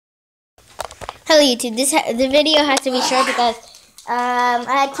Hello YouTube. The video has to be short because I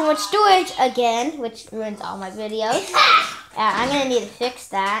had too much storage again, which ruins all my videos. I'm gonna need to fix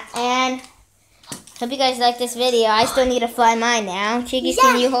that. And hope you guys like this video. I still need to fly mine now. Cheekies,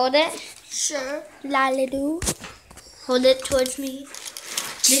 can you hold it? Sure. Laladu. Hold it towards me.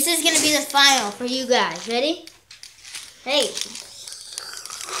 This is gonna be the final for you guys. Ready? Hey.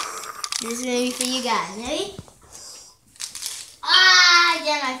 This is gonna be for you guys. Ready? I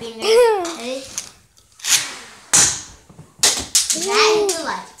get my finger. Ready? That is the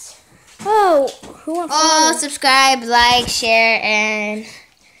light. Oh, who wants to subscribe, like, share, and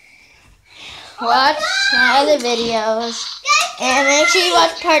watch my other videos. And make sure you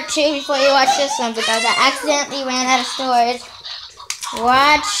watch part 2 before you watch this one because I accidentally ran out of storage.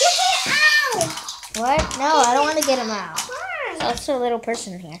 Watch. What? No, I don't want to get him out. There's also a little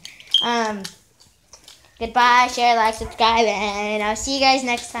person here. Goodbye, share, like, subscribe, and I'll see you guys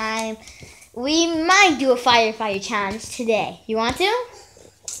next time. We might do a fire challenge today. You want to?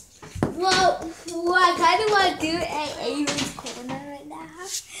 Well, I kind of want to do it at Avon's corner right now.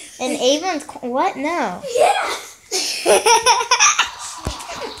 In Avon's what? No. Yeah.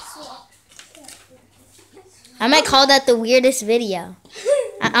 I might call that the weirdest video.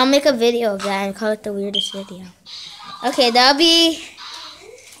 I'll make a video of that and call it the weirdest video. Okay, that'll be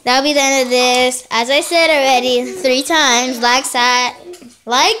the end of this. As I said already 3 times, like,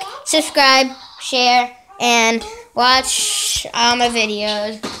 subscribe, share, and watch all my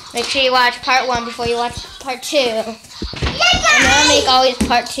videos. Make sure you watch part 1 before you watch part 2. And I'll make always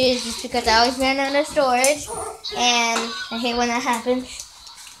part 2s just because I always ran out of storage. And I hate when that happens.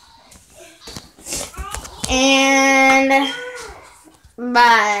 And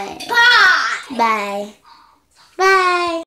bye. Bye. Bye. Bye.